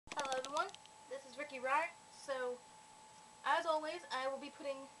So, as always, I will be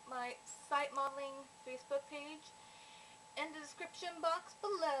putting my site modeling Facebook page in the description box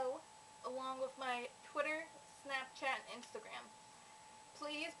below, along with my Twitter, Snapchat, and Instagram.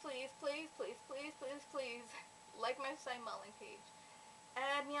 Please, please, please, please, please, please, please, like my site modeling page.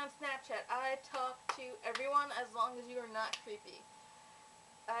 Add me on Snapchat. I talk to everyone as long as you are not creepy.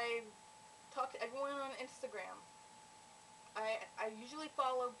 I talk to everyone on Instagram. I usually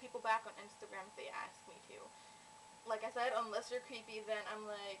follow people back on Instagram if they ask me to. Like I said, unless you're creepy, then I'm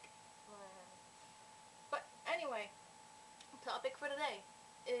like... But anyway, topic for today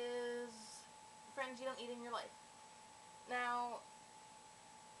is friends you don't need in your life. Now,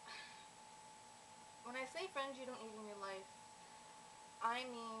 when I say friends you don't need in your life, I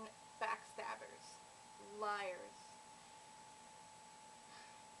mean backstabbers, liars.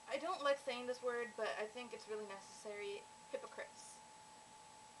 I don't like saying this word, but I think it's really necessary. Hypocrites.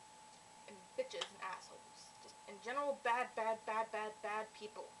 And bitches and assholes. Just in general, bad, bad, bad, bad, bad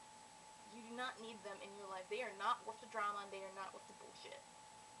people. You do not need them in your life. They are not worth the drama and they are not worth the bullshit.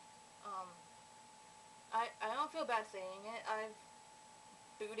 I don't feel bad saying it. I've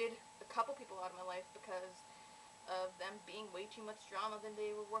booted a couple people out of my life because of them being way too much drama than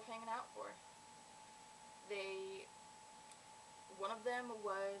they were worth hanging out for. One of them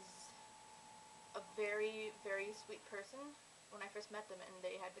was a very, very sweet person when I first met them, and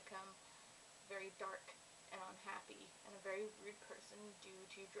they had become very dark and unhappy and a very rude person due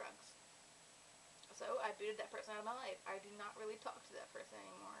to drugs. So I booted that person out of my life. I do not really talk to that person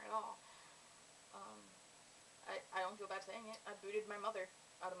anymore at all. I don't feel bad saying it. I booted my mother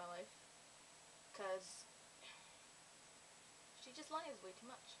out of my life because she just lies way too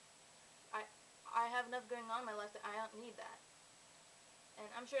much. I have enough going on in my life that I don't need that.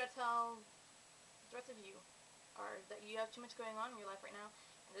 And I'm sure that's how the rest of you are, that you have too much going on in your life right now,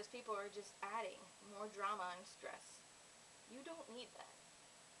 and those people are just adding more drama and stress. You don't need that.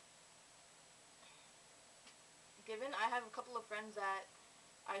 Given I have a couple of friends that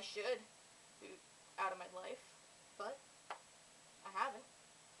I should boot out of my life, but I haven't,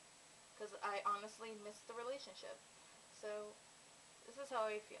 because I honestly missed the relationship. So, this is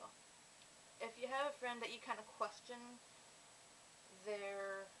how I feel. If you have a friend that you kind of question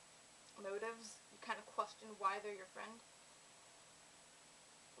their motives, you kind of question why they're your friend,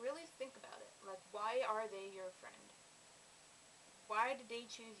 really think about it. Like, why are they your friend? Why did they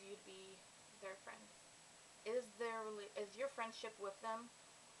choose you to be their friend? Is your friendship with them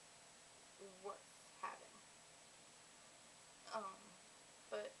worth having?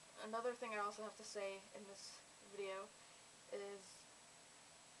 But another thing I also have to say in this video is,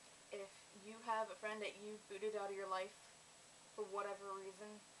 if you have a friend that you booted out of your life for whatever reason,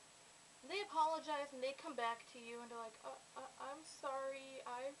 they apologize and they come back to you and they're like, I'm sorry,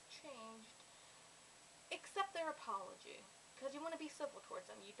 I've changed. Accept their apology, because you want to be civil towards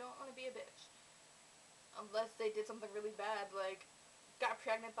them. You don't want to be a bitch. Unless they did something really bad, like got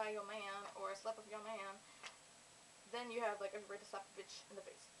pregnant by your man or slept with your man, then you have like a right to slap a bitch in the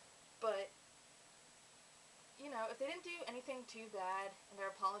face. But, you know, if they didn't do anything too bad and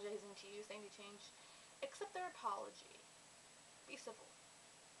they're apologizing to you, saying they changed, accept their apology. Be civil.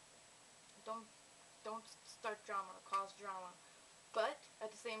 Don't start drama or cause drama. But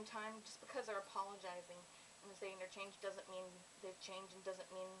at the same time, just because they're apologizing and saying their change doesn't mean they've changed and doesn't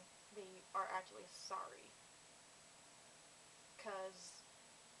mean they are actually sorry. Because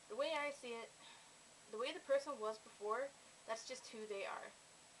the way I see it, the way the person was before, that's just who they are.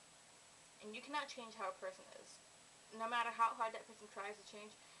 And you cannot change how a person is. No matter how hard that person tries to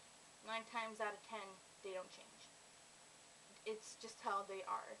change, 9 times out of 10, they don't change. It's just how they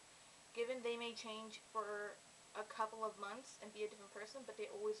are. Given they may change for a couple of months and be a different person, but they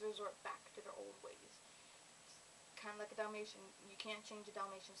always resort back to their old ways. It's kind of like a Dalmatian. You can't change a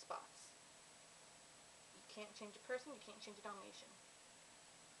Dalmatian spots. You can't change a person, you can't change a Dalmatian.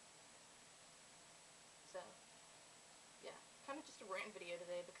 So, yeah, kind of just a rant video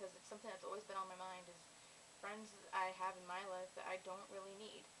today, because it's something that's always been on my mind, is friends that I have in my life that I don't really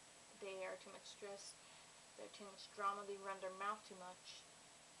need. They are too much stress, they're too much drama, they run their mouth too much.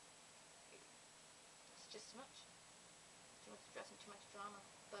 It's just too much. Too much stress and too much drama.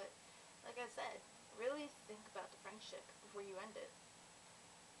 But, like I said, really think about the friendship before you end it.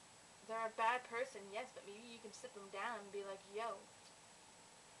 They're a bad person, yes, but maybe you can sit them down and be like, yo,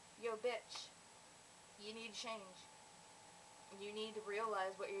 bitch, you need change. You need to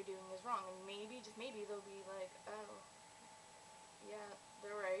realize what you're doing is wrong. And maybe, just maybe, they'll be like, oh, yeah,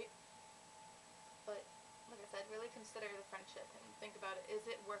 they're right. But, like I said, really consider the friendship and think about it. Is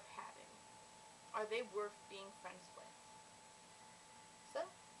it worth having? Are they worth being friends with? So,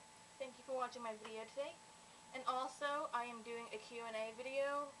 thank you for watching my video today. And also, I am doing a Q&A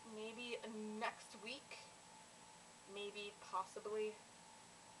video, maybe next week. Maybe, possibly.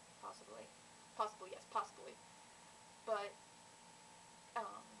 Possibly. Possibly, yes, possibly. But,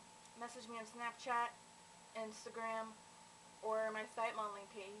 message me on Snapchat, Instagram, or my site modeling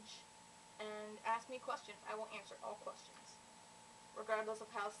page, and ask me questions. I will answer all questions, regardless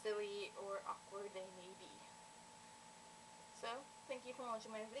of how silly or awkward they may be. So, thank you for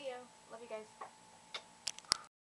watching my video. Love you guys.